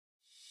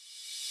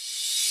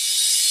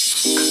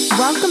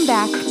Welcome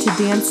back to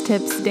Dance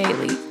Tips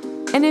Daily.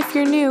 And if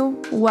you're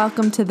new,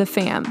 welcome to the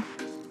fam.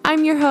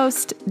 I'm your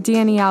host,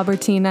 Danny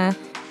Albertina,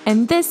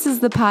 and this is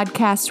the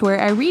podcast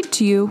where I read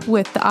to you,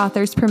 with the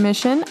author's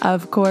permission,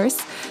 of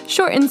course,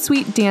 short and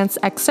sweet dance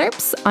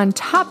excerpts on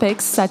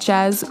topics such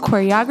as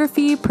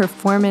choreography,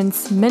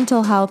 performance,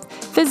 mental health,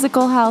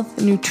 physical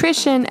health,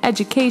 nutrition,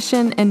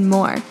 education, and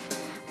more.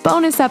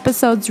 Bonus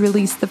episodes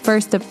released the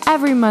first of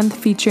every month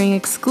featuring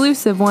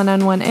exclusive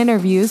one-on-one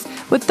interviews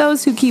with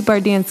those who keep our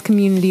dance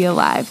community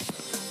alive.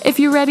 If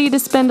you're ready to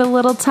spend a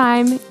little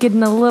time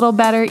getting a little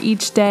better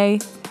each day,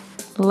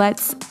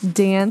 let's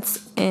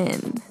dance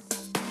in.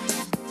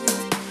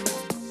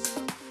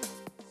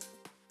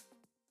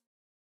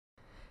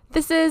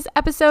 This is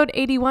episode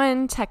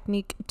 81,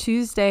 Technique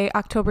Tuesday,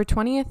 October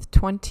 20th,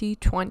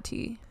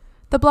 2020.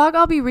 The blog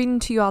I'll be reading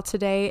to you all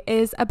today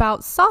is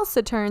about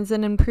salsa turns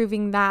and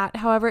improving that.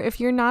 However, if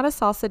you're not a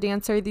salsa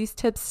dancer, these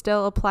tips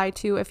still apply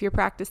to if you're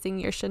practicing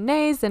your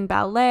chaînés in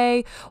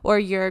ballet or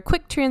your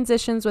quick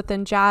transitions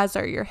within jazz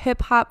or your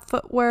hip hop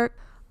footwork.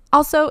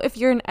 Also, if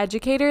you're an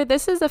educator,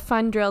 this is a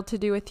fun drill to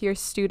do with your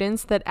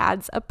students that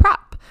adds a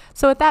prop.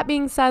 So with that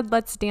being said,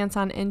 let's dance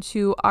on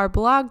into our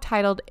blog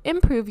titled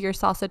Improve Your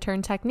Salsa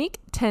Turn Technique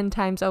 10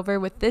 Times Over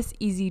with this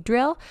easy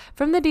drill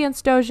from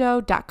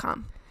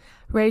thedancedojo.com.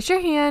 Raise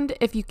your hand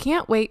if you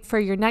can't wait for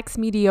your next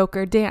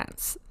mediocre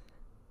dance.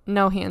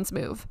 No hands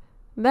move.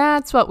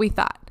 That's what we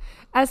thought.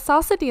 As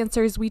salsa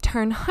dancers, we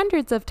turn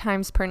hundreds of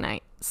times per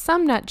night.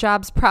 Some nut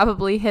jobs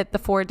probably hit the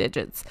 4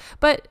 digits.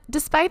 But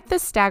despite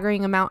this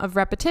staggering amount of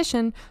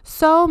repetition,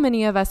 so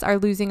many of us are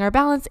losing our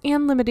balance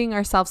and limiting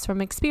ourselves from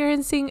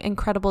experiencing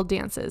incredible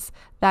dances.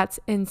 That's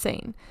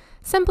insane.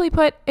 Simply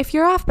put, if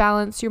you're off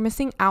balance, you're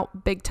missing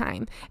out big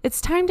time.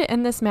 It's time to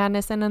end this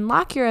madness and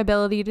unlock your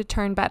ability to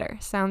turn better.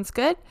 Sounds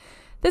good?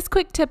 This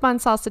quick tip on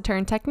salsa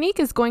turn technique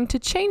is going to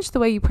change the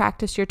way you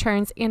practice your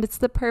turns, and it's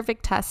the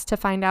perfect test to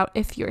find out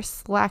if you're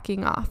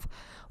slacking off.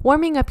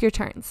 Warming up your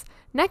turns.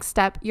 Next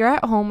step, you're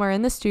at home or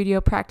in the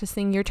studio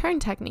practicing your turn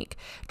technique.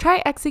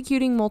 Try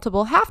executing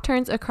multiple half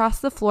turns across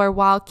the floor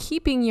while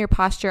keeping your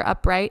posture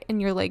upright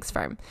and your legs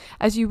firm.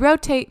 As you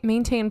rotate,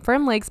 maintain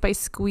firm legs by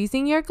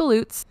squeezing your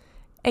glutes,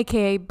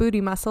 aka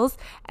booty muscles,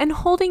 and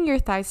holding your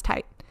thighs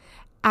tight.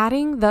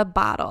 Adding the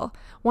bottle.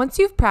 Once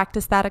you've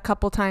practiced that a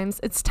couple times,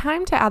 it's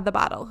time to add the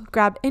bottle.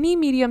 Grab any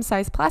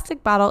medium-sized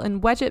plastic bottle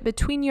and wedge it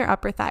between your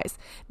upper thighs.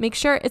 Make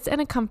sure it's in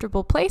a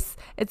comfortable place.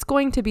 It's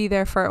going to be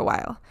there for a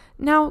while.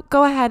 Now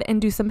go ahead and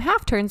do some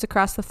half turns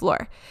across the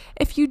floor.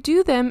 If you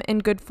do them in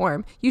good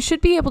form, you should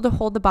be able to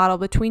hold the bottle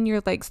between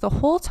your legs the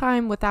whole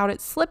time without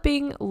it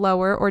slipping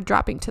lower or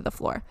dropping to the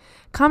floor.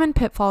 Common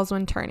pitfalls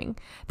when turning.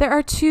 There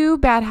are 2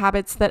 bad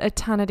habits that a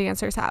ton of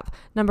dancers have.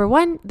 Number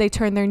 1, they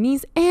turn their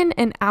knees in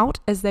and out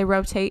as they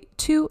rotate.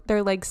 2,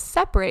 their legs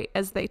separate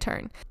as they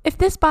turn. If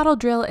this bottle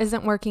drill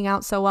isn't working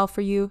out so well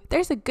for you,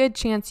 there's a good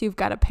chance you've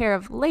got a pair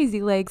of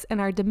lazy legs and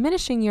are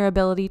diminishing your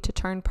ability to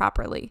turn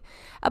properly.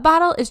 A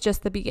bottle is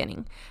just the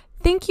beginning.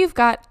 Think you've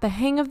got the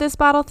hang of this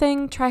bottle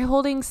thing? Try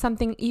holding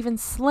something even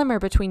slimmer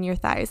between your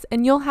thighs,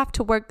 and you'll have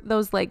to work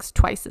those legs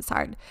twice as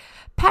hard.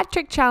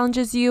 Patrick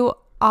challenges you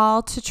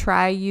all to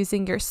try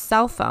using your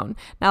cell phone.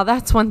 Now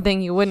that's one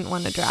thing you wouldn't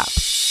want to drop.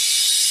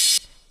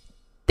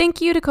 Thank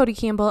you to Cody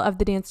Campbell of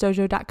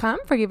thedancedojo.com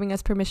for giving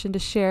us permission to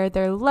share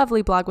their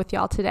lovely blog with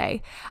y'all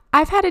today.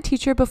 I've had a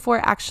teacher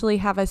before actually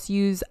have us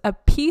use a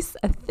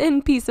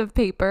thin piece of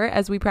paper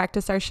as we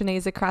practice our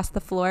chaînés across the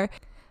floor.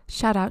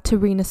 Shout out to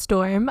Rena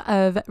Storm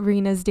of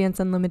Rena's Dance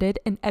Unlimited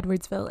in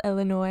Edwardsville,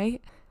 Illinois.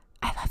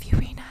 I love you,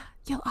 Rena.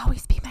 You'll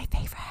always be my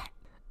favorite.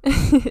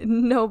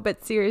 No,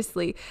 but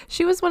seriously,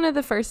 she was one of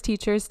the first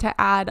teachers to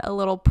add a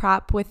little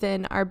prop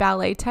within our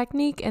ballet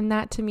technique, and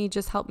that to me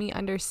just helped me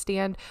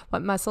understand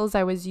what muscles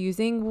I was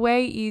using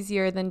way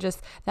easier than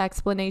just the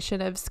explanation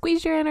of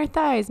squeeze your inner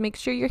thighs, make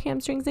sure your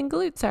hamstrings and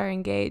glutes are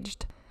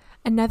engaged.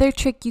 Another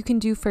trick you can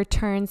do for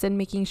turns and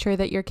making sure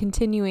that you're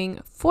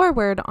continuing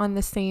forward on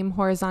the same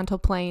horizontal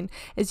plane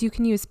is you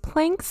can use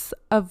planks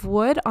of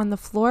wood on the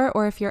floor,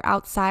 or if you're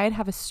outside,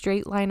 have a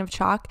straight line of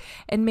chalk,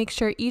 and make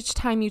sure each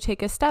time you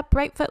take a step,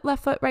 right foot,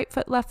 left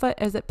foot,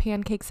 as it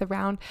pancakes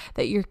around,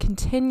 that you're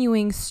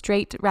continuing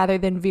straight rather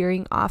than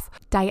veering off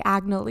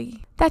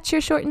diagonally. That's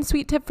your short and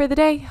sweet tip for the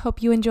day.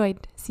 Hope you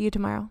enjoyed. See you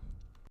tomorrow.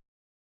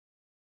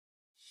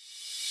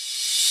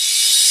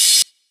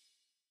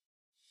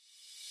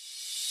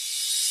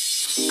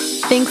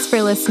 Thanks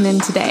for listening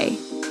today,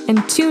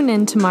 and tune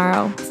in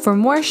tomorrow for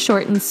more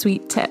short and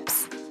sweet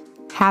tips.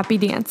 Happy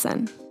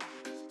dancing!